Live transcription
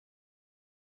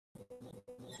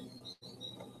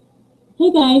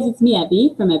Hey guys, it's me,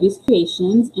 Abby, from Abby's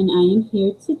Creations, and I am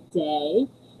here today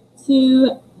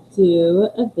to do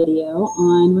a video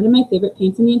on one of my favorite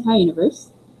paints in the entire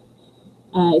universe.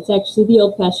 It's actually the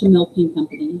Old Fashioned Milk Paint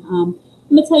Company. I'm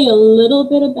going to tell you a little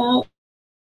bit about,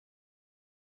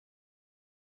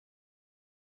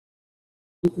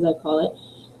 because I call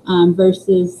it,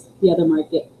 versus the other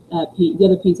the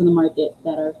other paints on the market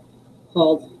that are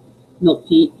called milk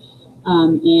paint,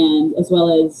 and as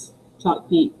well as chalk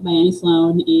paint by Annie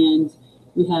Sloan, and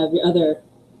we have your other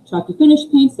chalky finish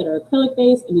paints that are acrylic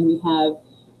based, and then we have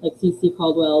like C.C.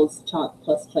 Caldwell's chalk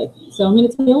plus clay paint. So I'm going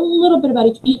to tell you a little bit about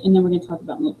each paint, and then we're going to talk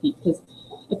about milk paint, because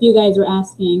a few guys were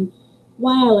asking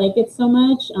why I like it so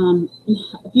much.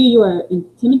 A few of you are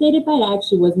intimidated by it. I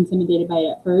actually was intimidated by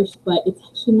it at first, but it's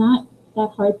actually not that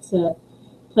hard to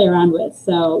play around with.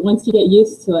 So once you get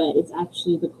used to it, it's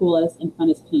actually the coolest and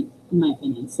funnest paint, in my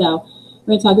opinion. So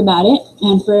we're going to talk about it.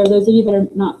 And for those of you that are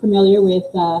not familiar with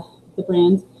the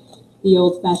brand, the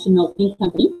Old Fashioned Milk Paint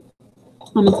Company,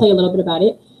 I'm going to tell you a little bit about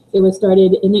it. It was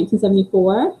started in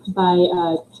 1974 by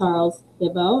Charles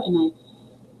Thibault, and I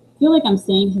feel like I'm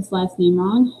saying his last name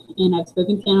wrong, and I've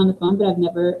spoken to Anne on the phone, but I've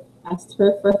never asked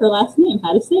her for her last name,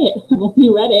 how to say it. I've only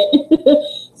read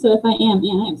it. So if I am,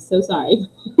 Anne, I am so sorry.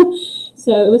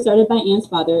 So it was started by Anne's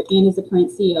father. Anne is the current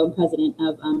CEO and president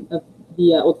of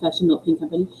the Old Fashioned Milk Paint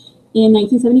Company in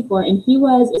 1974, and he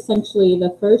was essentially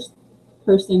the first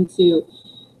person to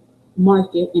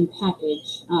market and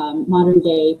package modern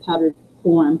day powdered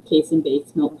form case and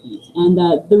base milk paint. And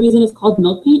the reason it's called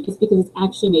milk paint is because it's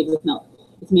actually made with milk.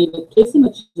 It's made with casein,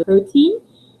 which is a protein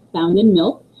found in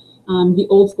milk, the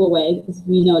old school way, because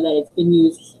we know that it's been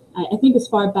used, I think, as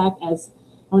far back as,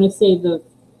 I want to say, the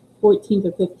 14th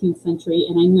or 15th century,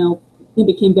 and I know it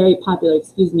became very popular, in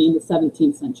the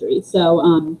 17th century.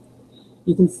 So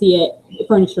you can see it,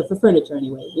 for furniture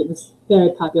anyway. It was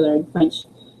very popular in French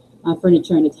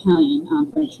furniture and Italian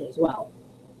furniture as well.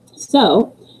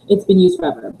 So it's been used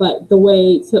forever, but the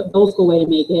old school way to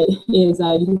make it is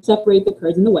you can separate the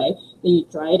curds in the whey, then you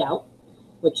dry it out,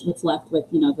 which what's left with,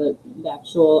 the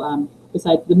actual,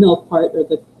 besides the milk part or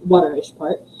the waterish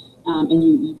part, and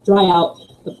you dry out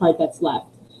the part that's left,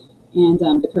 and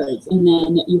the curds, and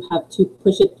then you have to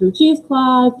push it through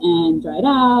cheesecloth and dry it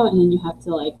out, and then you have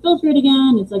to like filter it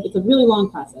again. It's a really long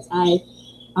process. I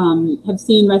have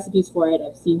seen recipes for it.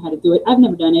 I've seen how to do it. I've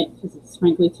never done it because it's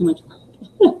frankly too much work.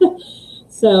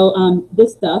 So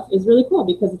this stuff is really cool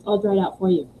because it's all dried out for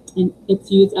you, and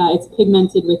it's used. It's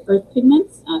pigmented with earth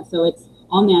pigments, so it's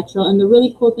all natural. And the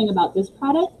really cool thing about this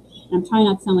product, and I'm trying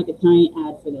not to sound like a giant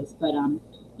ad for this, but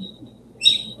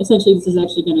essentially this is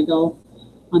actually going to go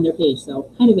on their page,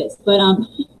 so kind of is. But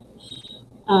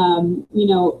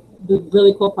the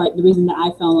really cool part, the reason that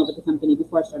I fell in love with the company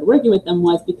before I started working with them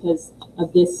was because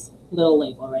of this little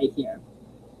label right here,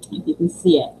 if you can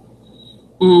see it.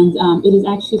 And it is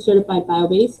actually certified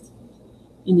bio-based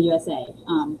in the USA,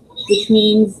 which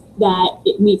means that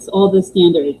it meets all the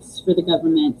standards for the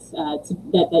government,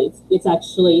 that it's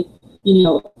actually,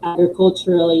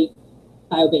 agriculturally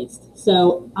bio-based.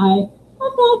 So I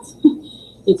love that.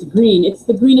 It's green. It's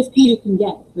the greenest paint you can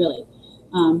get, really,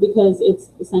 because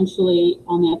it's essentially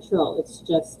all natural. It's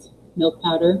just milk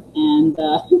powder and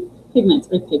pigments,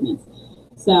 earth pigments.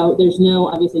 So there's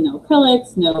obviously no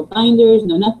acrylics, no binders,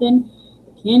 no nothing.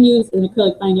 You can use an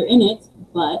acrylic binder in it,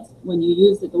 but when you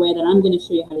use it the way that I'm going to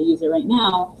show you how to use it right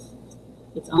now,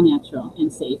 it's all natural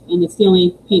and safe. And it's the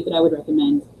only paint that I would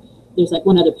recommend. There's like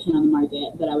one other paint on the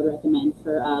market that I would recommend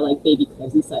for like baby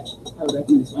cribs and such. I would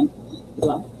recommend this one as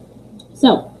well.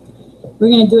 So we're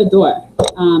going to do a door.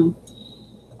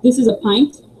 This is a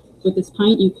pint. With this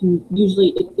pint, you can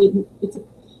usually,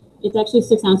 it's actually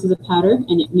 6 ounces of powder,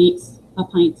 and it makes a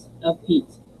pint of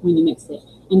paint when you mix it.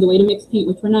 And the way to mix paint,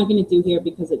 which we're not going to do here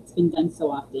because it's been done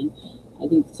so often, I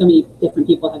think so many different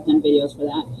people have done videos for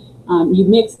that. You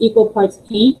mix equal parts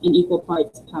paint and equal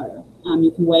parts powder. You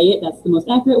can weigh it. That's the most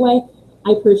accurate way.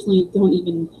 I personally don't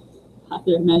even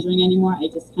bother measuring anymore. I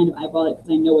just kind of eyeball it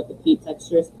because I know what the paint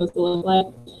texture is supposed to look like.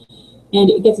 And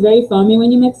it gets very foamy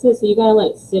when you mix it, so you gotta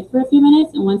let it sit for a few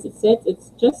minutes, and once it sits,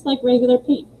 it's just like regular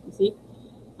paint, you see?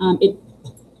 It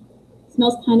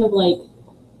smells kind of like,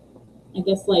 I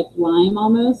guess, like lime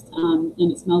almost,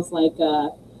 and it smells like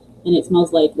a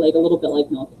little bit like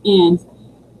milk. And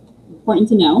important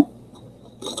to know,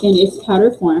 in its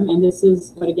powder form, and this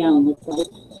is what a gallon looks like.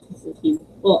 This is,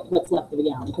 well, what's left of a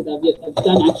gallon, because I've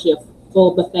done actually a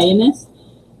full buffet in this,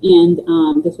 and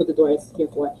this is what the door is here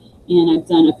for. And I've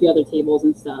done a few other tables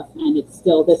and stuff, and it's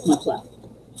still this much left,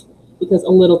 because a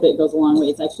little bit goes a long way.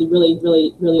 It's actually really,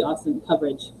 really, really awesome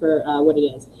coverage for what it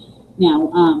is.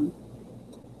 Now,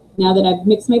 now that I've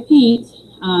mixed my paint,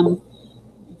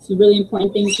 two really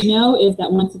important things to know is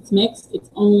that once it's mixed, it's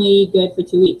only good for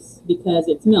 2 weeks because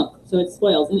it's milk, so it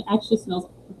spoils, and it actually smells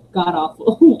god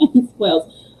awful when it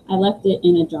spoils. I left it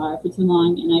in a jar for too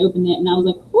long, and I opened it, and I was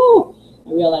like, whoa!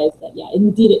 I realized that, yeah,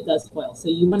 indeed it does spoil. So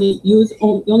you want to use,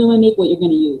 you only want to make what you're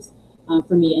going to use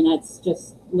for me, and that's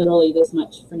just literally this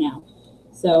much for now.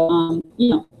 So, you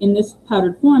know, in this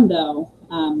powdered form, though,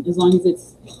 as long as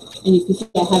it's, and you can see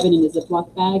I have it in a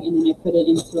Ziploc bag, and then I put it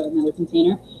into another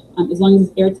container. As long as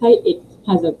it's airtight, it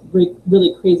has a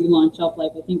really crazy long shelf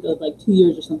life. I think it was like 2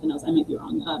 years or something else. I might be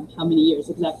wrong how many years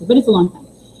exactly, but it's a long time.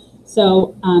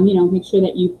 So, you know, make sure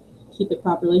that you keep it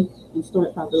properly and store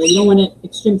it properly. You don't want it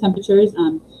extreme temperatures,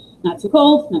 not too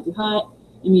cold, not too hot.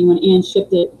 I mean, when Anne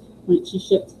shipped it, when she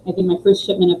shipped, I think my first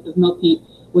shipment of milk paint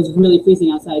was really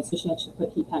freezing outside, so she actually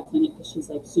put heat packs in it because she's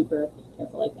like super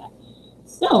careful like that.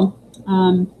 So,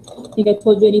 I think I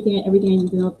told you everything I need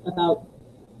to know about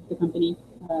the company,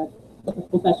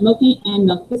 Full Fashion Milk Paint and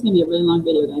Milk. This is going to be a really long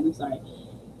video, guys, I'm sorry.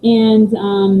 And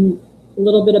a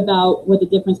little bit about what the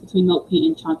difference between milk paint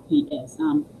and chalk paint is.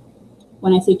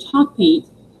 When I say chalk paint,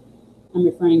 I'm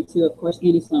referring to, of course,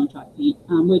 Annie Sloan chalk paint,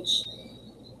 which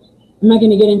I'm not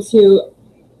going to get into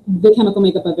the chemical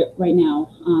makeup of it right now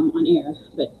on air,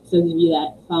 but those of you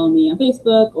that follow me on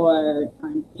Facebook or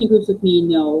on paint groups with me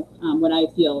know what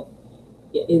I feel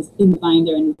is in the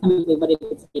binder and chemically what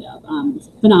it's made of. It's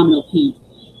phenomenal paint.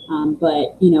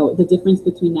 But, you know, the difference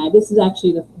between that, this is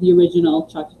actually the original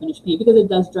chalk finish paint because it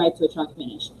does dry to a chalk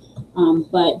finish.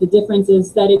 But the difference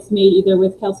is that it's made either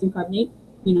with calcium carbonate,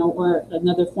 you know, or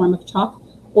another form of chalk,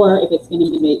 or if it's going to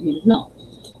be made with milk.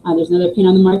 There's another paint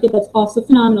on the market that's also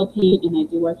phenomenal paint, and I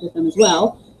do work with them as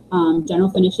well, General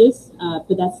Finishes,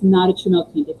 but that's not a true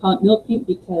milk paint. They call it milk paint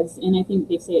because, and I think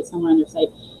they say it somewhere on their site,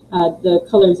 the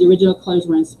colors, the original colors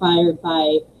were inspired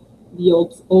by the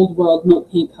old world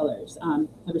milk paint colors.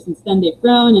 Ever since then, they've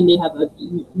grown, and they have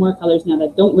more colors now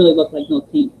that don't really look like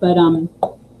milk paint, but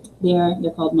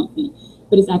they're called milk paint.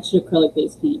 But it's actually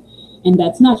acrylic-based paint, and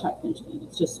that's not chalk finish paint.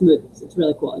 It's just smooth. It's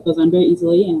really cool. It goes on very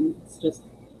easily, and it's just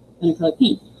an acrylic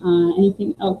paint.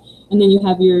 Anything? Oh, and then you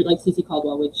have your like CC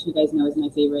Caldwell, which you guys know is my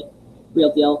favorite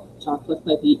real deal chalk with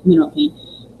clay paint, mineral paint.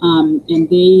 And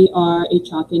they are a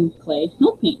chalk and clay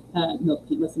milk paint.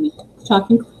 Listen to me, chalk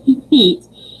and clay paint.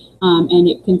 And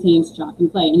it contains chalk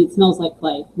and clay, and it smells like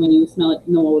clay when you smell it.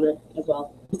 No odor as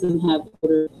well. This doesn't have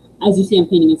odor. As you see, I'm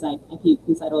painting inside. I paint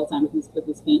inside all the time with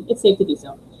this paint. It's safe to do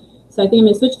so. So I think I'm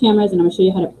going to switch cameras, and I'm going to show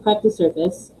you how to prep the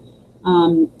surface.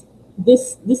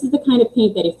 This is the kind of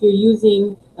paint that if you're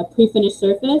using a pre-finished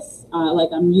surface, like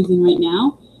I'm using right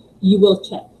now, you will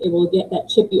chip. It will get that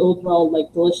chippy old world,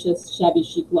 like delicious, shabby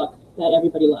chic look that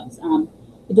everybody loves.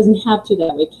 It doesn't have to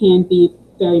that way. It can be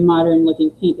very modern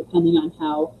looking paint depending on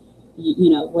how,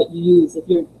 you know, what you use. If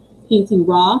you're painting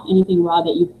raw, anything raw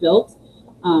that you've built,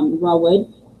 raw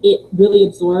wood, it really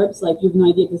absorbs, like you have no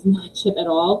idea, it does not chip at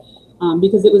all.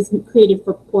 Because it was created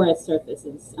for porous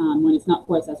surfaces. When it's not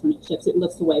porous, that's when it chips. It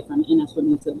lifts away from it, and that's what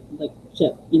makes it like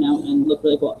chip, you know, and look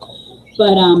really cool.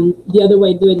 But the other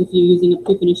way to do it, if you're using a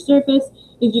pre-finished surface,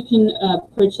 is you can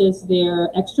purchase their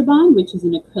Extra Bond, which is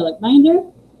an acrylic binder,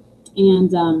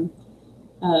 and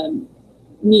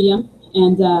medium,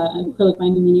 and acrylic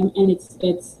binding medium, and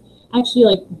it's actually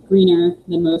like greener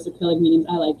than most acrylic mediums.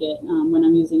 I like it when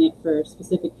I'm using it for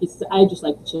specific pieces. I just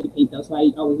like the chippy paint though, so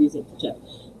I always use it to chip.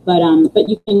 But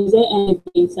you can use it, and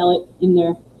they sell it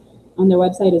on their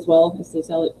website as well as they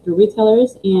sell it through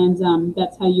retailers, and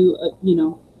that's how you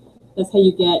that's how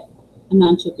you get a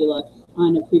non-chippy look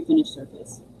on a pre-finished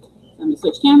surface. So I'm gonna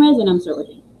switch cameras and I'm start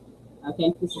working.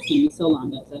 Okay, this is gonna be so long,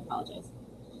 guys. I apologize.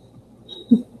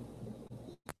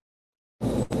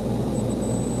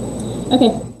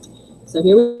 Okay, so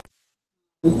here we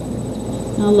go.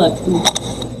 Oh look,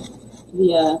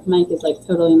 the mic is like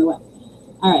totally in the way.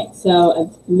 All right, so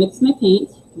I've mixed my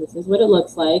paint. This is what it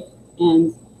looks like,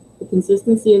 and the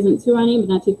consistency isn't too runny, but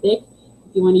not too thick.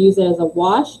 If you want to use it as a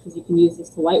wash, because you can use this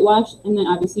to whitewash, and then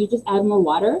obviously you just add more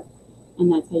water,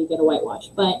 and that's how you get a whitewash.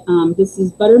 But this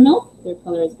is buttermilk. Their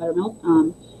color is buttermilk,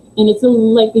 and it's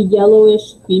like a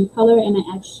yellowish cream color. And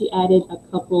I actually added a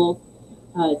couple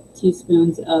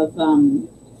teaspoons of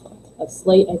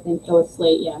slate. I think it's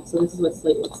slate. Yeah. So this is what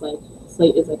slate looks like.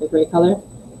 Slate is like a gray color.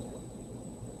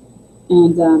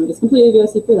 And it's completely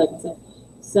VOC free, like I said.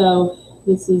 So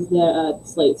this is the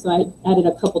slate. So I added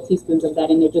a couple teaspoons of that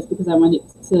in there just because I wanted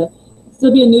it to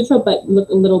still be a neutral, but look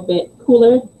a little bit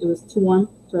cooler. It was too warm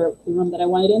for the room that I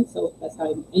wanted in, so that's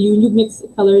how and you mix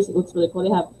colors. It looks really cool.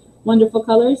 They have wonderful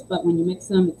colors, but when you mix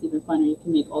them, it's even funner. You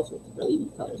can make all sorts of really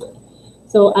neat colors with it.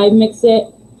 So I mix it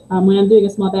when I'm doing a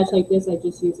small batch like this, I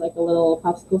just use like a little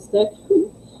popsicle stick.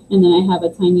 And then I have a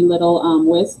tiny little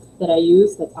whisk that I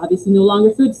use that's obviously no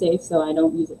longer food safe, so I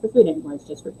don't use it for food anymore. It's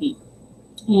just for paint.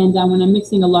 And when I'm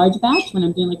mixing a large batch, when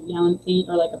I'm doing like a gallon of paint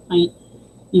or like a pint,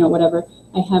 you know, whatever,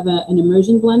 I have an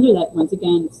immersion blender that, once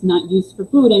again, it's not used for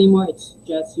food anymore. It's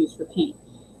just used for paint.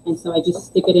 And so I just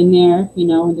stick it in there, you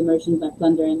know, in the immersion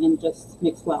blender and just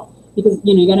mix well. Because,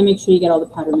 you know, you got to make sure you get all the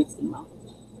powder mixed in well.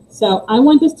 So I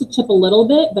want this to chip a little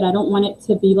bit, but I don't want it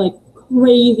to be like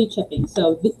crazy chipping.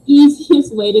 So the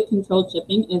easiest way to control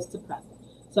chipping is to prep.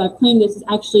 So I've cleaned this.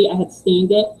 Actually, I had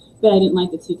stained it, but I didn't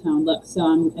like the two-tone look. So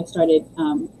I started,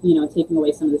 you know, taking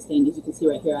away some of the stain. As you can see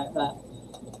right here, I've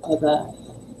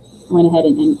went ahead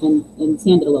and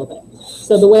sanded a little bit.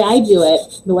 So the way I do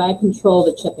it, the way I control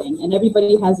the chipping, and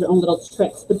everybody has their own little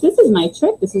tricks, but this is my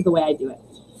trick. This is the way I do it.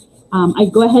 I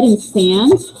go ahead and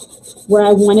sand where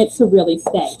I want it to really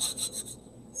stay.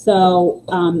 So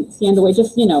sand away,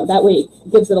 just, you know, that way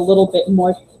it gives it a little bit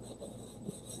more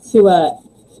to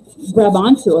grab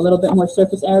onto, a little bit more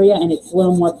surface area, and it's a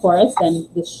little more porous than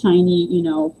the shiny, you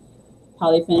know,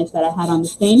 poly finish that I had on the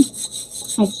stain.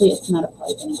 Actually, it's not a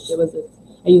poly finish.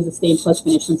 I used a stain plus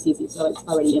finish from CZ, so it's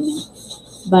already in there.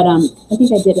 But I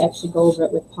think I did actually go over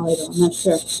it with poly, though. I'm not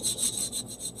sure.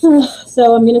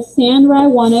 So I'm going to sand where I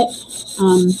want it,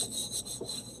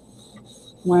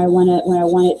 where I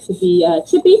want it to be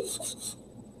chippy.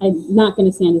 I'm not going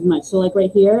to sand as much. So like right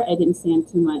here, I didn't sand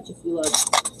too much. If you look,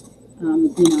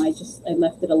 you know, I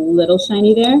left it a little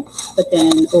shiny there. But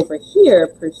then over here,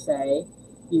 per se,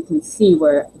 you can see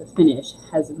where the finish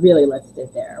has really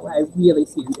lifted there, where I really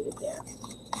sanded it there.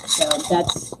 So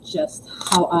that's just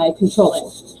how I control it.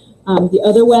 The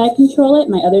other way I control it,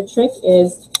 my other trick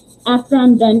is, after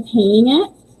I'm done painting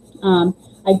it,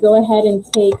 I go ahead and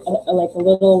take like a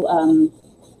little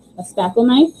a spackle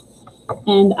knife,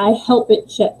 and I help it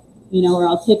chip, you know, or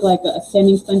I'll take like a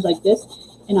sanding sponge like this,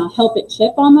 and I'll help it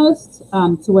chip almost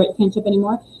to where it can't chip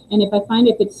anymore. And if I find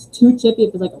if it's too chippy,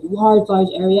 if it's like a large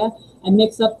area, I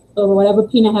mix up over whatever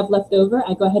paint I have left over.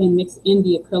 I go ahead and mix in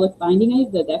the acrylic binding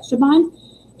aid, the extra bond.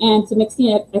 And to mix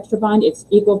the extra bond, it's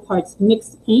equal parts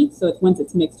mixed paint. So it's, once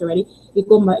it's mixed already,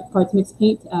 equal parts mixed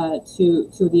paint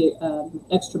to the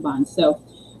extra bond. So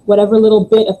whatever little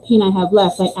bit of paint I have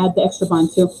left, I add the extra bond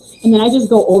to. And then I just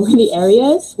go over the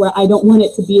areas where I don't want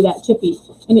it to be that chippy.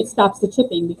 And it stops the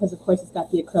chipping because, of course, it's got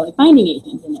the acrylic binding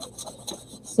agent in it.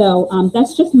 So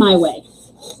that's just my way.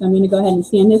 So I'm going to go ahead and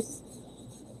sand this.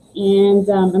 And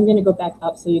I'm going to go back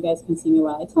up so you guys can see me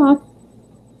while I talk,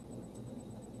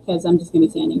 because I'm just going to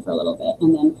be sanding for a little bit,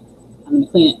 and then I'm going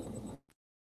to clean it.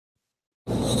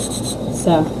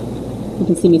 So you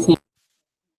can see me sanding,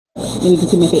 and you can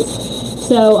see my face.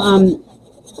 So I'm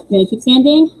going to keep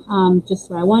sanding just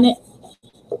where I want it,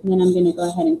 and then I'm going to go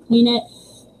ahead and clean it.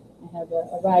 I have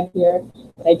a rag here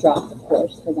that I dropped, of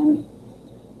course, because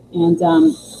and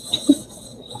I'm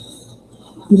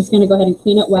just going to go ahead and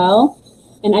clean it well.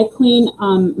 And I clean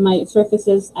my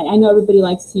surfaces. I know everybody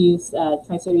likes to use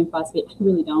trisodium phosphate. I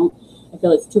really don't. I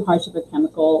feel it's too harsh of a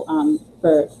chemical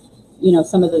for, you know,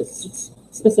 some of the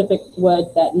specific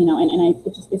wood that, you know, and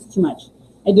it's too much.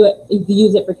 I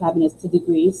use it for cabinets to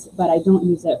degrees, but I don't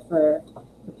use it for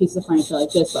pieces of furniture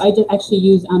like this. So I just actually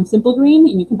use Simple Green,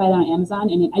 and you can buy that on Amazon,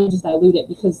 and I just dilute it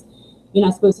because you're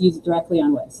not supposed to use it directly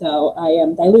on wood. So I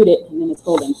dilute it, and then it's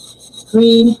golden.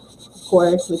 Green, of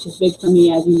course, which is big for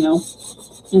me, as you know.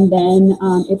 And then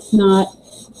it's not,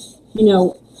 you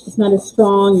know, it's not as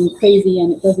strong and crazy,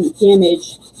 and it doesn't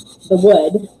damage the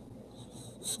wood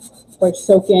or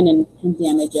soak in and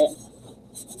damage it.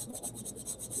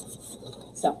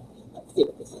 So let's see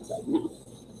what this looks like now.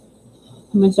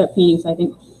 I'm going to start painting, so I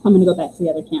think I'm going to go back to the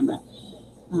other camera.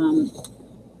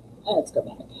 Let's go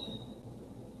back.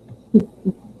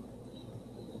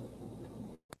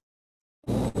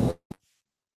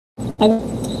 Okay,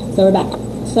 so we're back.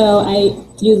 So I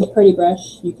use a Purdy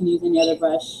brush. You can use any other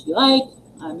brush you like.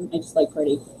 I just like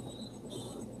Purdy.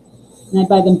 And I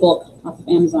buy them bulk off of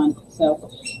Amazon.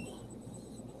 So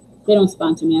they don't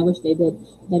sponsor me. I wish they did.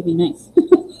 That'd be nice.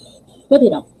 But they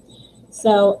don't.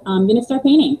 So I'm going to start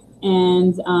painting.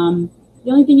 And the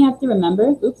only thing you have to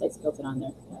remember, oops, I spilled it on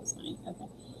there. That's fine. Okay.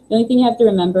 The only thing you have to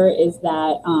remember is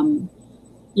that,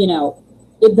 you know,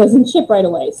 it doesn't chip right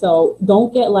away. So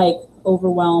don't get like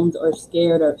overwhelmed or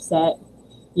scared or upset,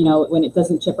 you know, when it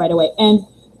doesn't chip right away. And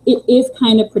it is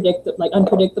kind of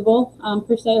unpredictable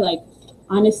per se. Like,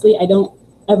 honestly, I don't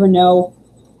ever know.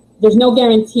 There's no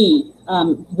guarantee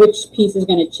which piece is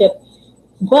going to chip.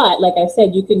 But like I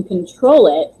said, you can control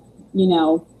it, you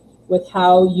know, with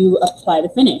how you apply the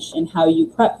finish and how you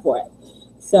prep for it.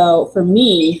 So for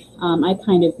me, I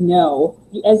kind of know,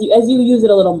 as you use it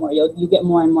a little more, you get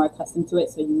more and more accustomed to it,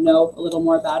 so you know a little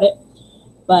more about it.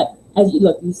 But as you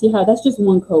look, you see how that's just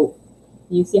one coat.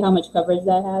 You see how much coverage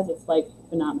that has? It's like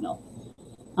phenomenal.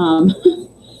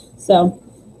 So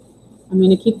I'm going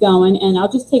to keep going, and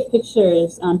I'll just take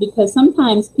pictures because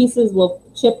sometimes pieces will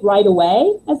chip right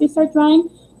away as they start drying,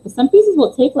 but some pieces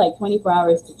will take like 24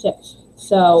 hours to chip.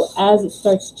 So as it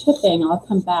starts chipping, I'll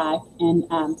come back and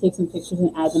take some pictures and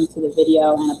add them to the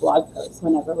video and a blog post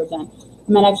whenever we're done.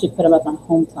 I might actually put them up on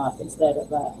Home Talk instead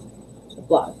of a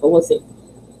blog, but we'll see.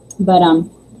 But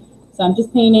so I'm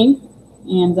just painting,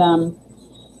 and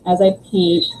as I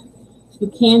paint,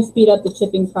 you can speed up the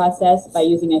chipping process by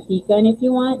using a heat gun if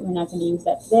you want. We're not going to use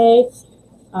that today.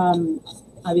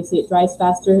 Obviously, it dries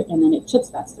faster and then it chips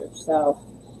faster. So,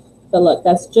 but look,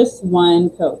 that's just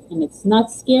one coat, and it's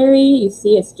not scary. You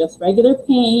see, it's just regular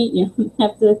paint. You don't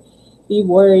have to be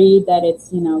worried that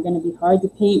it's going to be hard to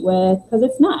paint with, because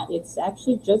it's not. It's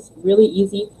actually just really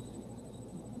easy,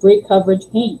 great coverage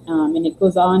paint, and it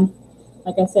goes on,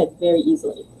 like I said, very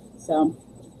easily. So.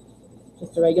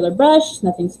 Just a regular brush,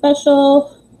 nothing special.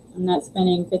 I'm not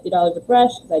spending $50 a brush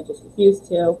because I just refuse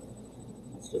to.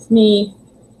 It's just me.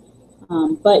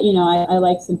 But I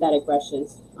like synthetic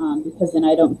brushes because then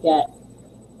I don't get,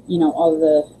 all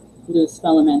the loose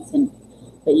filaments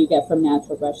that you get from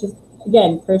natural brushes.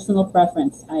 Again, personal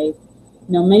preference. I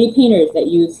know many painters that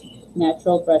use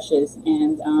natural brushes,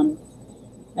 and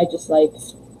I just like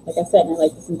I said, I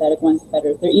like the synthetic ones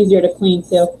better. They're easier to clean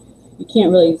too. You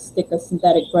can't really stick a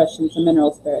synthetic brush into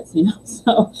mineral spirits,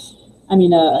 So, I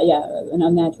mean, yeah, a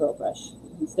natural brush.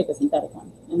 You can stick a synthetic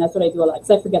one, and that's what I do a lot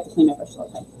because I forget to clean my brush all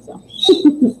the time. So,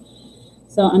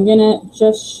 so I'm gonna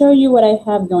just show you what I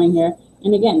have going here,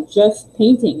 and again, just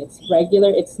painting. It's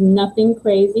regular. It's nothing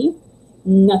crazy,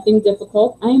 nothing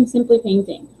difficult. I am simply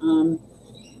painting.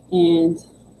 And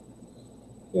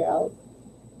here I'll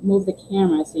move the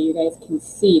camera so you guys can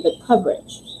see the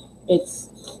coverage. It's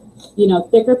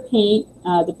thicker paint,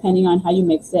 depending on how you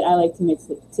mix it. I like to mix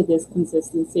it to this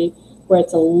consistency where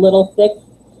it's a little thick,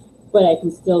 but I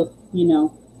can still,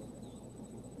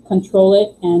 control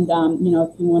it. And,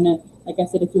 if you want to, like I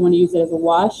said, if you want to use it as a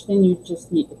wash, then you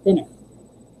just make it thinner.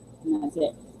 And that's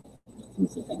it. Let me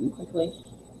see if I can quickly.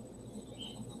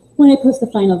 When I post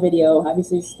the final video,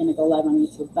 obviously it's going to go live on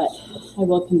YouTube, but I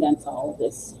will condense all of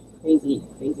this crazy,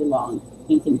 crazy long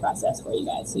painting process for you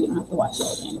guys so you don't have to watch the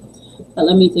whole thing. But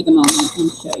let me take a moment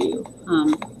and show you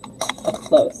up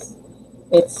close.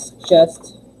 It's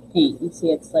just paint. You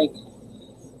see, it's like,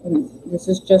 this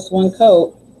is just one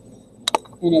coat,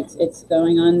 and it's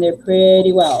going on there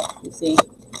pretty well. You see,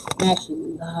 I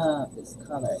actually love this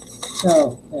color. It's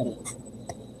so pretty.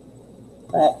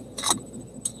 But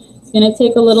it's going to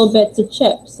take a little bit to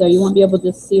chip, so you won't be able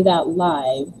to see that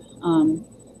live.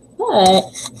 But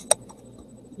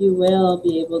you will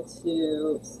be able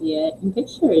to see it in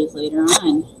pictures later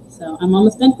on. So I'm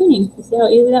almost done painting. You see how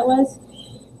easy that was?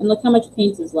 And look how much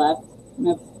paint is left.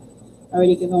 I've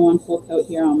already given one full coat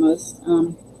here almost.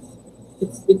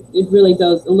 It really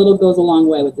does, a little goes a long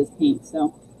way with this paint.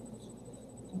 So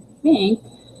I think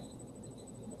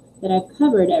that I've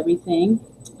covered everything.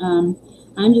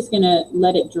 I'm just gonna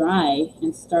let it dry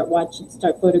and start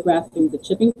photographing the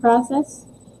chipping process,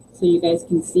 so you guys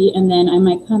can see, and then I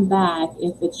might come back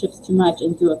if it chips too much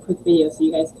and do a quick video so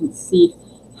you guys can see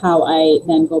how I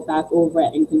then go back over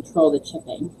it and control the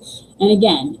chipping. And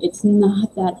again, it's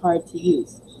not that hard to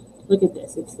use. Look at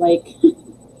this. It's like,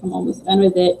 I'm almost done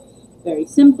with it. Very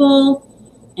simple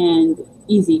and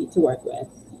easy to work with.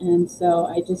 And so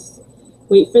I just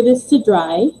wait for this to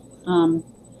dry, and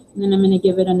then I'm going to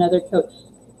give it another coat.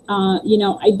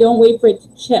 I don't wait for it to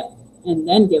chip and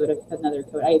then give it another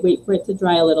coat. I wait for it to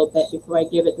dry a little bit before I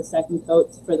give it the second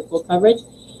coat for the full coverage,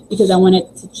 because I want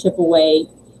it to chip away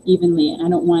evenly, and I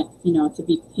don't want, to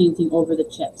be painting over the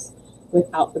chips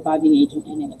without the bogging agent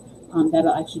in it.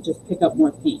 That'll actually just pick up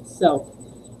more paint. So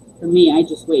for me, I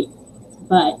just wait.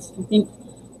 But I think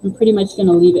I'm pretty much going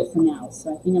to leave it for now.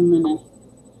 So I think I'm going to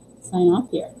sign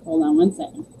off here. Hold on one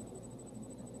second.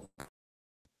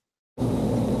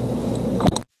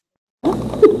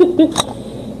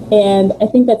 And I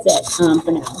think that's it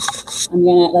for now. I'm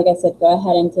going to, like I said, go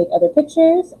ahead and take other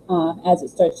pictures as it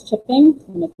starts chipping.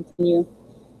 I'm going to continue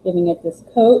giving it this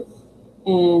coat.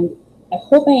 And I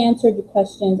hope I answered your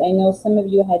questions. I know some of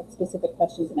you had specific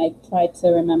questions, and I tried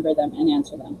to remember them and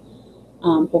answer them.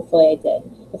 Hopefully I did.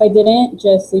 If I didn't,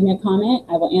 just leave me a comment.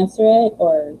 I will answer it,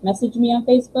 or message me on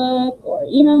Facebook, or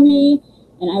email me,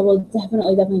 and I will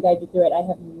definitely guide you through it. I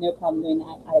have no problem doing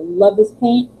that. I love this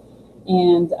paint,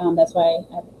 and that's why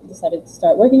I decided to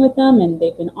start working with them, and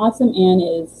they've been awesome. Anne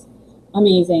is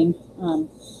amazing.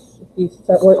 If you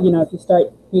start, if you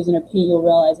start using her paint, you'll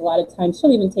realize a lot of times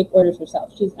she'll even take orders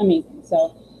herself. She's amazing.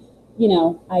 So,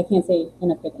 I can't say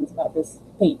enough good things about this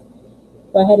paint.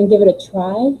 Go ahead and give it a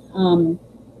try.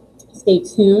 Stay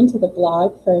tuned to the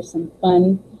blog for some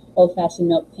fun old-fashioned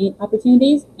milk paint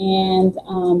opportunities. And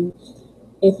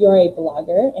if you're a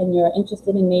blogger and you're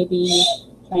interested in maybe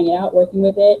trying it out, working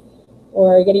with it,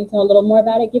 or getting to know a little more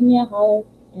about it, give me a holler,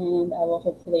 and I will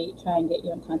hopefully try and get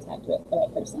you in contact with the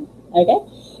right person. Okay?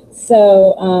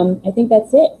 So I think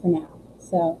that's it for now.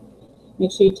 So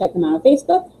make sure you check them out on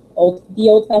Facebook, The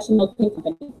Old Fashioned Milk Paint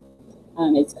Company.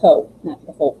 It's Co., not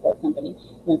the full Ford company.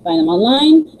 You can find them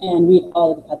online and read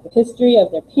all about the history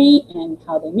of their paint and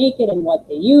how they make it and what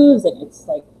they use. And it's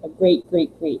like a great,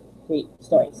 great, great, great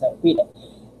story. So read it.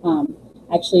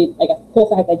 Actually, like a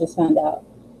cool fact I just found out,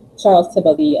 Charles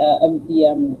Thibault, the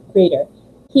creator,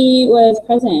 he was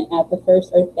present at the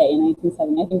first Earth Day in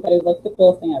 1970. I think that is like the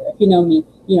coolest thing ever. If you know me,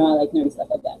 you know I like nerdy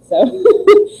stuff like that. So,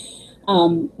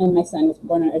 and my son was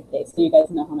born on Earth Day, so you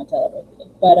guys know how much I love Earth Day.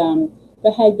 But go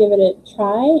ahead, give it a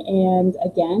try. And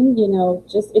again,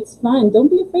 just it's fun. Don't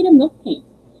be afraid of milk paint.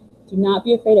 Do not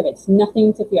be afraid of it. It's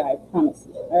nothing to fear, I promise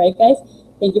you. All right, guys?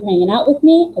 Thank you for hanging out with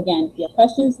me. Again, if you have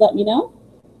questions, let me know.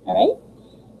 All right?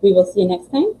 We will see you next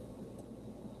time.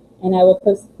 And I will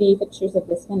post the pictures of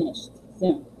this finished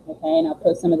soon. Okay? And I'll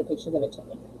post some of the pictures of it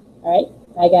children. All right?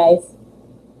 Bye, guys.